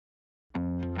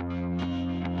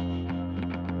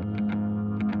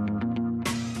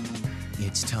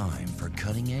It's time for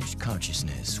Cutting Edge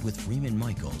Consciousness with Freeman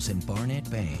Michaels and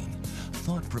Barnet Bain.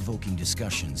 Thought-provoking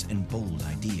discussions and bold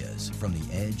ideas from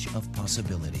the edge of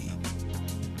possibility.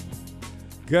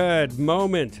 Good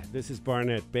moment. This is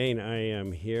Barnet Bain. I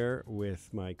am here with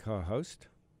my co-host.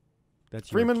 That's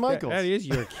Freeman Michaels. That is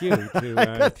your cue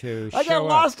to I show got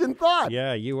lost up. in thought.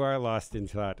 Yeah, you are lost in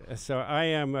thought. So I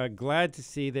am glad to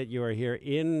see that you are here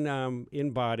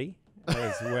in body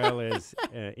as well as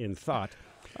in thought.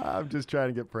 I'm just trying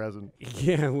to get present.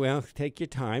 Yeah, well, take your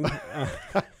time.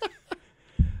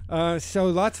 So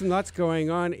lots and lots going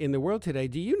on in the world today.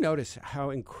 Do you notice how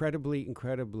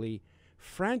incredibly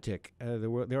frantic the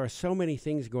world? There are so many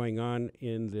things going on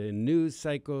in the news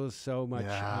cycles. So much.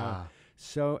 Yeah.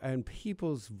 And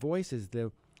people's voices.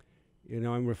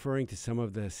 I'm referring to some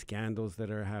of the scandals that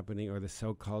are happening, or the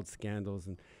so-called scandals,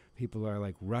 and people are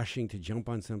like rushing to jump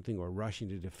on something or rushing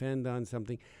to defend on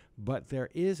something. But there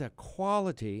is a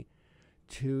quality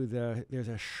to there's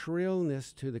a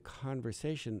shrillness to the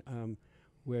conversation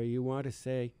where you want to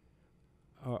say,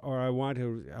 or I want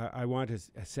to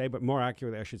say, but more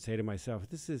accurately, I should say to myself,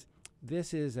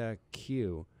 this is a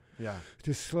cue. Yeah.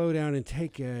 To slow down and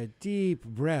take a deep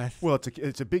breath. Well,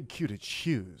 it's a big cue to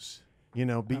choose,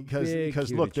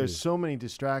 because look, there's so many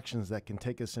distractions that can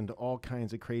take us into all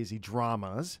kinds of crazy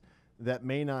dramas that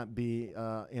may not be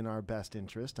in our best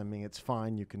interest. I mean, it's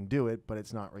fine, you can do it, but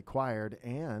it's not required.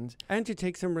 And to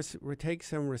take some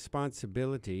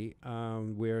responsibility.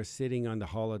 We're sitting on the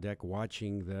holodeck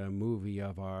watching the movie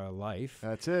of our life.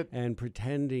 That's it. And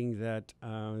pretending that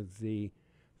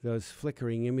those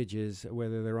flickering images,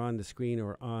 whether they're on the screen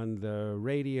or on the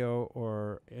radio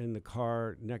or in the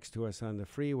car next to us on the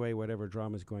freeway, whatever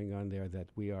drama is going on there, that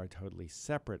we are totally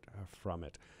separate from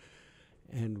it.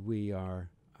 And we are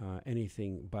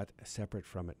anything but separate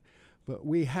from it. But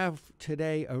we have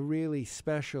today a really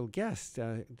special guest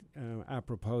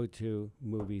apropos to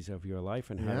movies of your life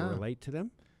and how to relate to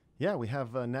them. Yeah, we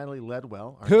have Natalie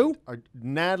Ledwell. Who?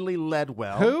 Natalie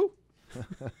Ledwell. Who?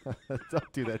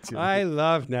 Don't do that to me. I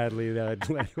love Natalie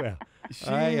Ledwell.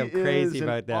 I am crazy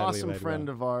about Natalie Ledwell. She is an awesome friend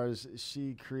of ours.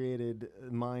 She created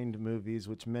Mind Movies,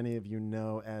 which many of you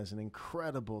know as an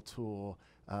incredible tool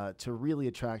to really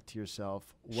attract to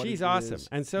yourself what She's it awesome, is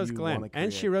and so is you Glenn. wanna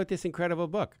And she create, wrote this incredible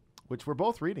book, which we're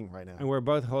both reading right now. and we're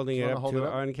both holding it up to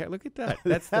our look at that.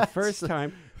 That's the That's- first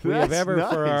time we have that's ever,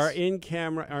 for our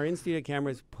nice. our in-studio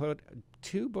cameras, put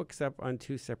two books up on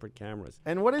two separate cameras.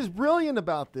 And what is brilliant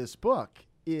about this book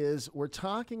is we're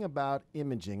talking about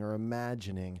imaging or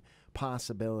imagining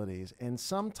possibilities. And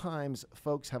sometimes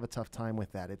folks have a tough time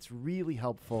with that. It's really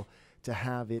helpful to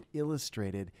have it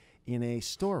illustrated in a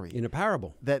story. In a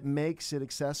parable. That makes it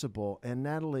accessible. And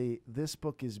Natalie, this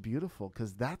book is beautiful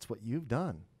because that's what you've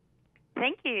done.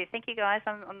 Thank you, guys.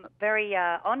 I'm very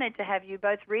honored to have you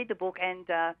both read the book and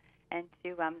to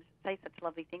say such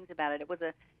lovely things about it. It was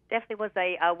definitely was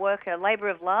a labor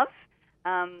of love.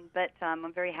 But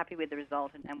I'm very happy with the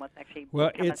result and what's actually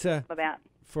it's about.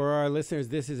 For our listeners,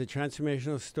 this is a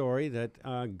transformational story that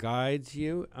guides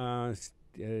you.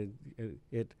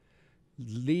 It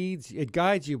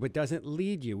guides you, but doesn't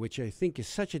lead you, which I think is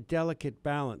such a delicate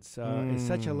balance. It's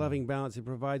such a loving balance. It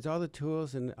provides all the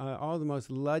tools and all the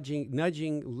most loving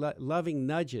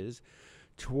nudges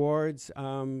towards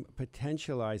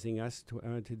potentializing us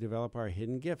to develop our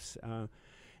hidden gifts.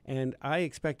 And I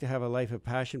expect to have a life of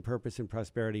passion, purpose, and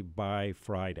prosperity by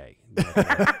Friday, now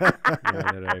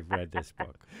that I've read this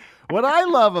book. What I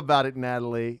love about it,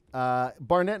 Natalie,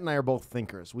 Barnet and I are both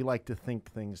thinkers. We like to think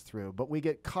things through, but we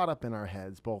get caught up in our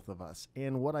heads, both of us.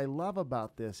 And what I love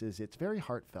about this is it's very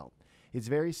heartfelt. It's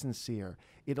very sincere.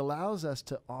 It allows us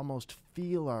to almost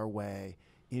feel our way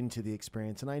into the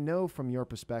experience. And I know from your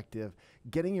perspective,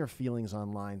 getting your feelings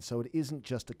online, so it isn't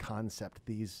just a concept,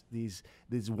 these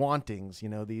wantings,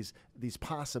 these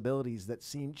possibilities that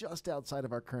seem just outside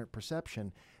of our current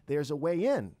perception, there's a way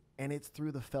in, and it's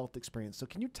through the felt experience. So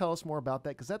can you tell us more about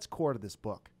that? Because that's core to this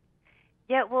book.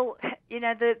 Yeah, well,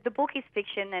 the book is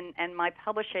fiction, and my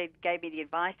publisher gave me the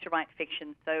advice to write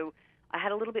fiction, so I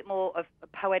had a little bit more of a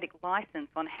poetic license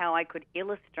on how I could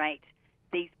illustrate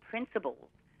these principles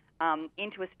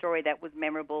into a story that was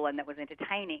memorable and that was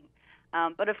entertaining.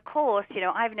 But of course,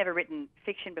 I've never written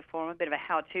fiction before. I'm a bit of a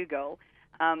how-to girl.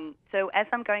 So as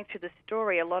I'm going through the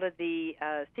story, a lot of the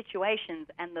situations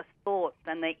and the thoughts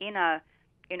and the inner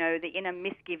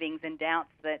misgivings and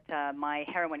doubts that my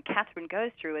heroine Catherine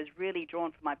goes through is really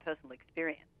drawn from my personal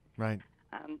experience. Right.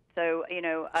 So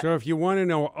if you want to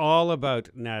know all about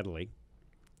Natalie,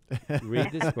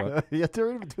 read this book. You have to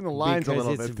read between the lines a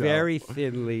little bit. Because it's very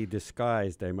thinly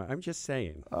disguised. I'm just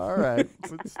saying. All right,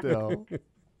 but still.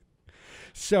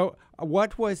 So,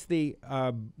 what was the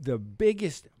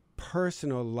biggest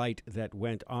personal light that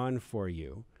went on for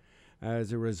you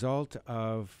as a result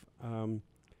of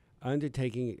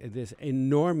undertaking this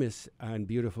enormous and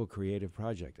beautiful creative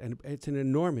project? And it's an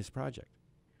enormous project.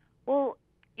 Well,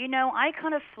 I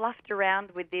kind of fluffed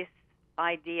around with this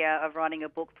idea of writing a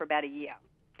book for about a year.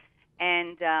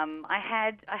 And I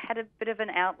had a bit of an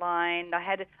outline.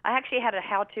 I actually had a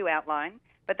how-to outline,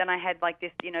 but then I had like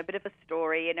this, bit of a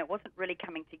story, and it wasn't really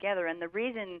coming together. And the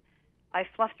reason I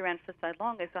fluffed around for so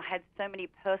long is I had so many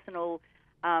personal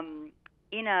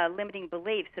inner limiting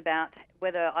beliefs about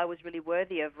whether I was really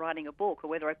worthy of writing a book or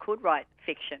whether I could write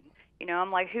fiction.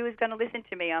 I'm like, who is going to listen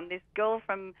to me? I'm this girl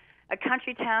from a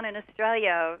country town in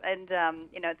Australia, and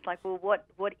it's like, well,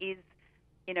 what is,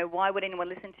 why would anyone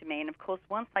listen to me? And of course,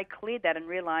 once I cleared that and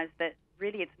realized that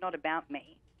really it's not about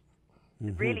me.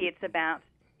 Mm-hmm. Really, it's about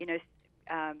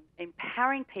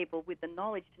empowering people with the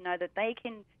knowledge to know that they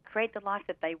can create the life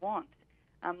that they want.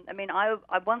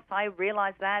 Once I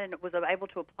realized that and was able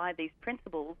to apply these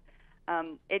principles,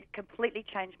 it completely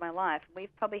changed my life. My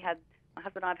husband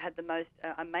and I have had the most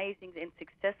amazing and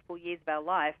successful years of our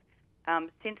life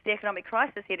since the economic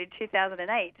crisis hit in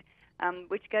 2008,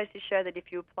 which goes to show that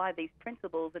if you apply these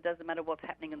principles, it doesn't matter what's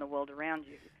happening in the world around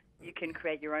you. You can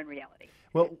create your own reality.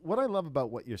 Well, what I love about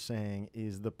what you're saying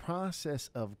is the process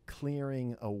of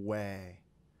clearing away,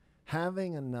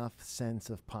 having enough sense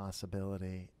of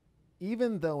possibility,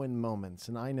 even though in moments,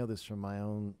 and I know this from my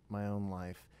own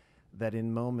life, that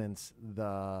in moments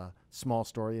the small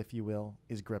story, if you will,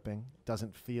 is gripping,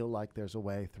 doesn't feel like there's a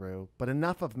way through, but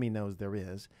enough of me knows there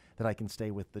is that I can stay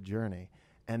with the journey.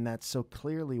 And that's so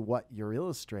clearly what you're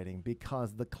illustrating,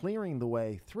 because the clearing the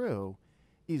way through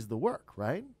is the work,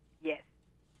 right? Yes,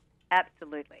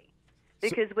 absolutely.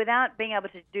 Because without being able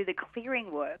to do the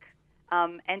clearing work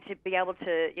and to be able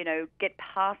to, get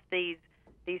past these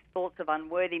thoughts of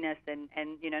unworthiness and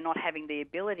not having the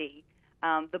ability,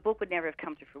 the book would never have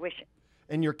come to fruition.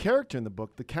 And your character in the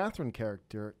book, the Catherine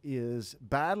character, is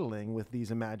battling with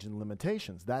these imagined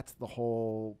limitations. That's the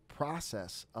whole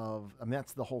process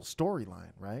that's the whole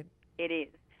storyline, right? It is.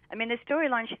 The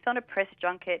storyline, she's on a press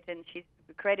junket and she's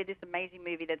created this amazing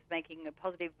movie that's making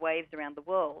positive waves around the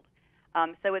world.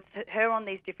 So it's her on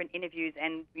these different interviews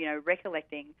and,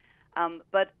 recollecting.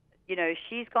 But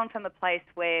she's gone from a place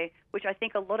which I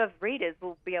think a lot of readers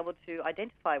will be able to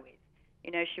identify with.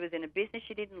 She was in a business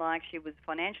she didn't like. She was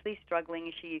financially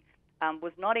struggling. She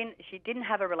she didn't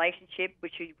have a relationship,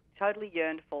 which she totally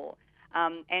yearned for.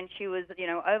 And she was,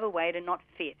 overweight and not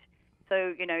fit.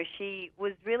 So, she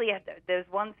was really, there's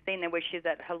one scene there where she's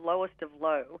at her lowest of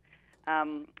low.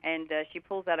 And she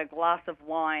pulls out a glass of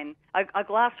wine, a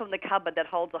glass from the cupboard that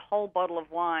holds a whole bottle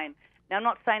of wine. Now, I'm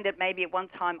not saying that maybe at one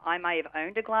time I may have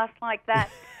owned a glass like that,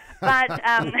 but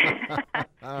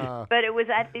but it was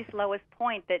at this lowest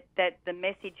point that the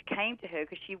message came to her,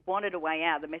 because she wanted a way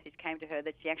out. The message came to her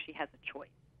that she actually has a choice.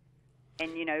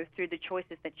 And, through the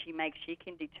choices that she makes, she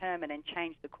can determine and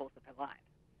change the course of her life.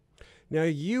 Now,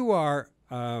 you are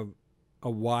a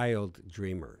wild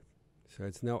dreamer. So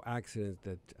it's no accident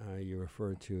that you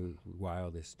refer to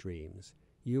wildest dreams.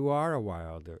 You are a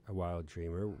wild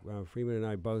dreamer. Freeman and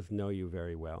I both know you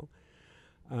very well.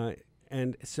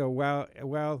 And so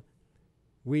while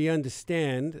we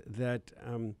understand that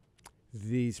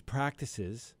these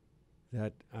practices,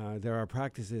 that there are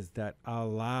practices that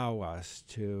allow us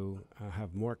to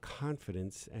have more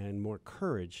confidence and more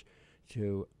courage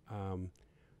to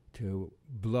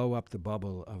blow up the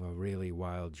bubble of a really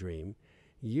wild dream,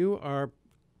 you are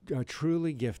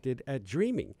truly gifted at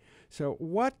dreaming. So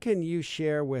what can you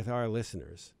share with our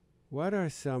listeners? What are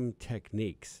some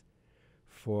techniques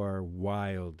for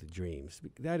wild dreams?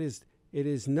 It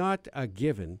is not a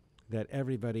given that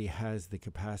everybody has the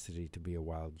capacity to be a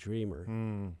wild dreamer.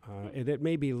 And it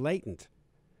may be latent,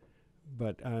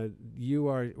 but you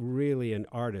are really an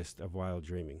artist of wild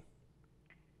dreaming.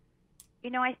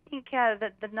 I think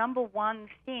that the number one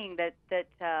thing that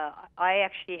I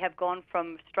actually have gone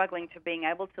from struggling to being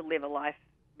able to live a life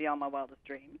beyond my wildest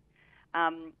dreams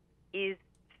is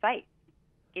faith,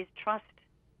 is trust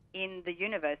in the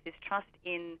universe, is trust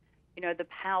in, the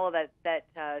power that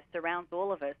surrounds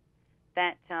all of us.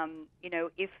 That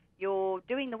if you're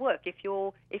doing the work, if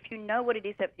you know what it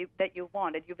is that you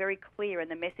want, and you're very clear, and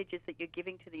the messages that you're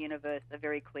giving to the universe are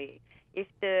very clear, if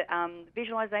the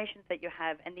visualizations that you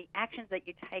have and the actions that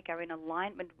you take are in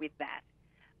alignment with that,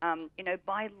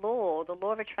 by law, the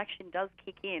law of attraction does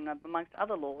kick in, amongst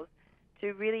other laws,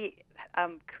 to really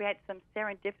create some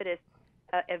serendipitous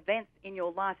events in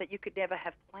your life that you could never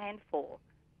have planned for.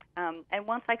 And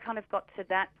once I kind of got to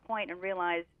that point and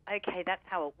realized, okay, that's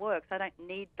how it works. I don't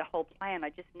need the whole plan. I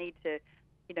just need to,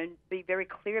 be very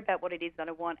clear about what it is that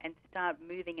I want and start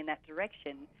moving in that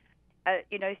direction.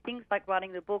 Things like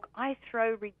writing the book, I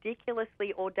throw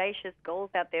ridiculously audacious goals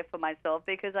out there for myself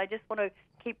because I just want to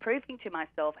keep proving to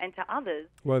myself and to others.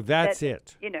 Well, that's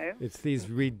it. It's these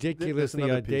ridiculously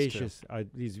audacious,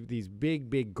 these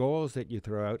big goals that you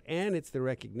throw out, and it's the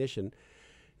recognition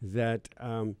that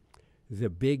the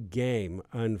big game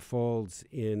unfolds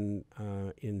in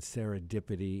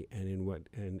serendipity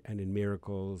and in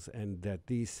miracles, and that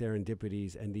these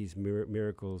serendipities and these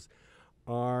miracles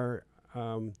are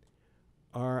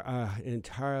an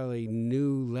entirely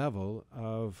new level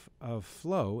of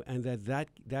flow, and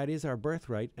that is our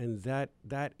birthright, and that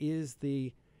is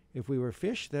the, if we were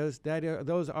fish, those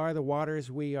are the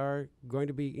waters we are going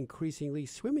to be increasingly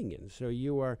swimming in. So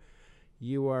you are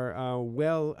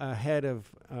well ahead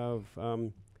of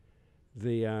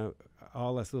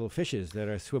all us little fishes that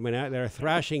are swimming out, that are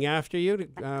thrashing after you.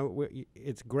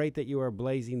 It's great that you are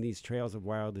blazing these trails of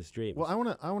wildest dreams. Well, I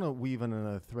want to weave in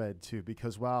another thread too,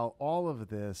 because while all of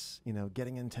this,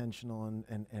 getting intentional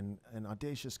and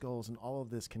audacious goals and all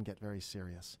of this can get very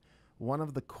serious, one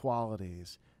of the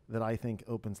qualities that I think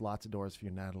opens lots of doors for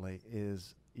you, Natalie,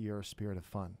 is your spirit of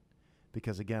fun.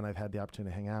 Because again, I've had the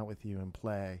opportunity to hang out with you and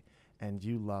play, and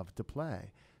you love to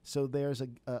play. So there's a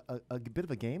bit of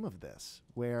a game of this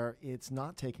where it's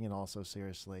not taking it all so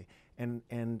seriously, and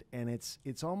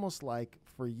it's almost like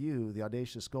for you the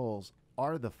audacious goals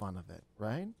are the fun of it,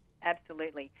 right?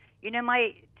 Absolutely.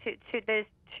 There's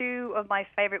two of my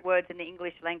favorite words in the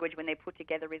English language when they're put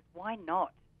together is why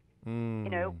not?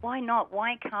 Why not?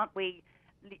 Why can't we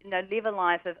live a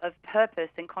life of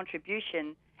purpose and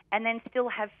contribution and then still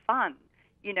have fun?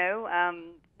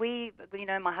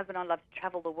 My husband and I love to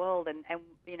travel the world, and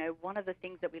one of the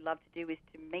things that we love to do is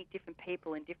to meet different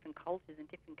people in different cultures in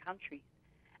different countries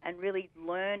and really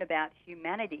learn about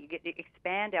humanity,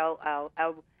 expand our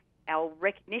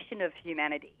recognition of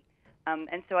humanity.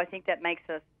 And so I think that makes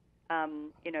us,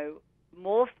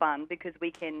 more fun because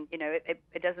we can,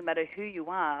 it doesn't matter who you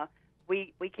are,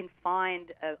 we can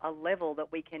find a level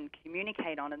that we can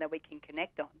communicate on and that we can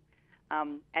connect on.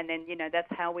 And then,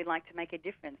 that's how we like to make a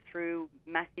difference, through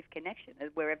massive connection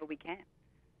wherever we can.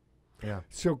 Yeah.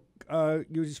 So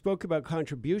you spoke about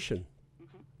contribution.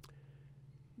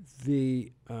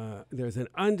 Mm-hmm. There's an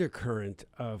undercurrent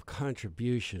of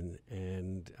contribution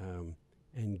and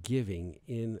giving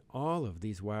in all of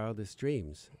these wildest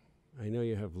dreams. I know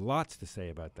you have lots to say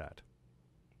about that.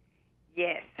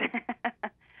 Yes.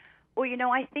 Well,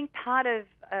 I think part of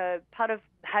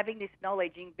having this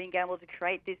knowledge and being able to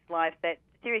create this life that,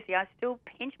 seriously, I still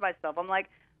pinch myself. I'm like,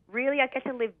 really, I get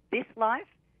to live this life?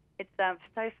 It's so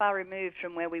far removed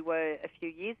from where we were a few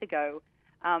years ago.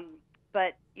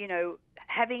 But,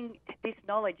 having this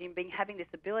knowledge and having this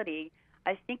ability,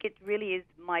 I think it really is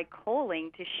my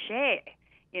calling to share.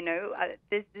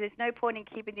 There's no point in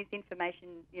keeping this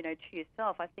information, to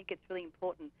yourself. I think it's really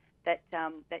important that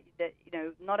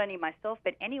not only myself,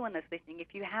 but anyone that's listening,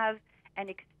 if you have an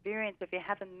experience, if you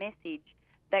have a message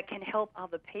that can help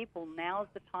other people, now's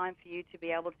the time for you to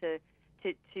be able to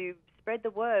spread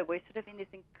the word. We're sort of in this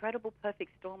incredible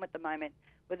perfect storm at the moment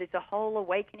where there's a whole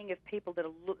awakening of people that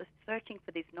are searching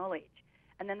for this knowledge.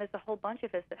 And then there's a whole bunch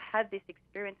of us that have this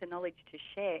experience and knowledge to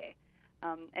share.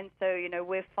 And so,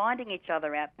 we're finding each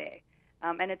other out there.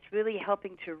 And it's really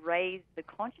helping to raise the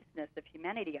consciousness of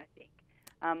humanity, I think,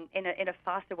 in a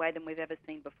faster way than we've ever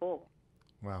seen before.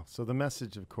 Wow. So the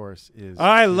message, of course, is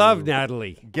I love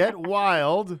Natalie. Get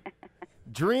wild,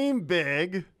 dream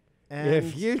big. And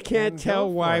if you can't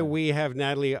tell why we have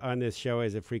Natalie on this show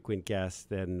as a frequent guest,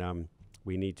 then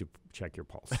we need to check your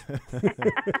pulse.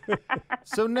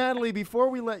 So, Natalie, before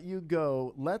we let you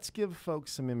go, let's give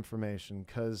folks some information,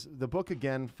 because the book,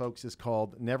 again, folks, is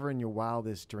called Never in Your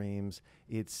Wildest Dreams.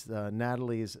 It's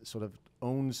Natalie's sort of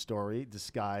own story,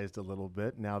 disguised a little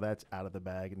bit. Now that's out of the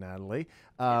bag, Natalie,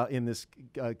 in this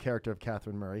character of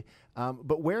Catherine Murray.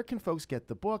 But where can folks get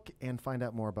the book and find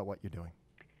out more about what you're doing?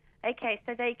 Okay,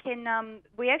 so they can,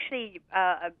 we actually,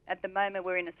 at the moment,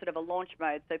 we're in a sort of a launch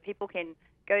mode, so people can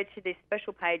go to this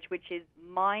special page, which is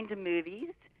Mind Movies.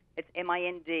 It's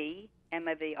MINDMOVIES,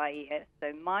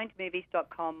 so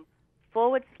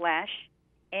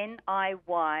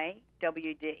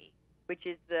mindmovies.com/NIYWD, which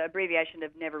is the abbreviation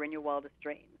of Never in Your Wildest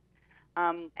Dreams.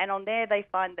 And on there, they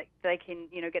find that they can,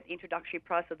 get the introductory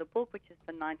price of the book, which is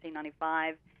for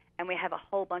 $19.95, and we have a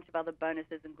whole bunch of other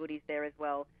bonuses and goodies there as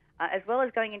well as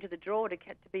going into the draw to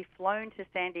be flown to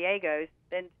San Diego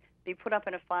and be put up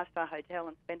in a 5-star hotel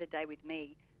and spend a day with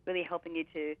me really helping you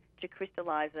to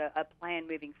crystallize a plan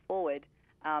moving forward,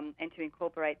 and to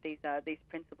incorporate these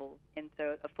principles. And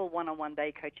so a full one-on-one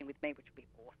day coaching with me, which would be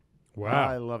awesome. Wow.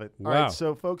 I love it. Wow. All right,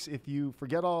 so folks, if you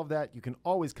forget all of that, you can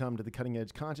always come to the Cutting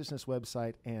Edge Consciousness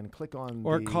website and click on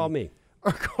Or call me.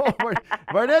 Or call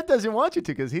Barnet doesn't want you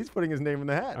to because he's putting his name in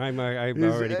the hat. I've He's,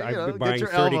 already you I've know, been get buying your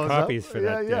 30 elbows copies up. for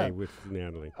that Yeah. day with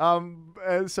Natalie.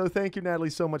 So thank you, Natalie,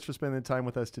 so much for spending the time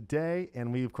with us today,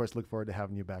 and we of course look forward to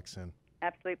having you back soon.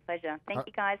 Absolute pleasure. Thank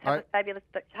you, guys. all Have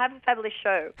a fabulous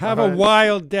show. Have a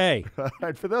wild day. All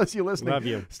right, for those of you listening, Love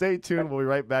you. stay tuned. We'll be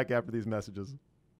right back after these messages.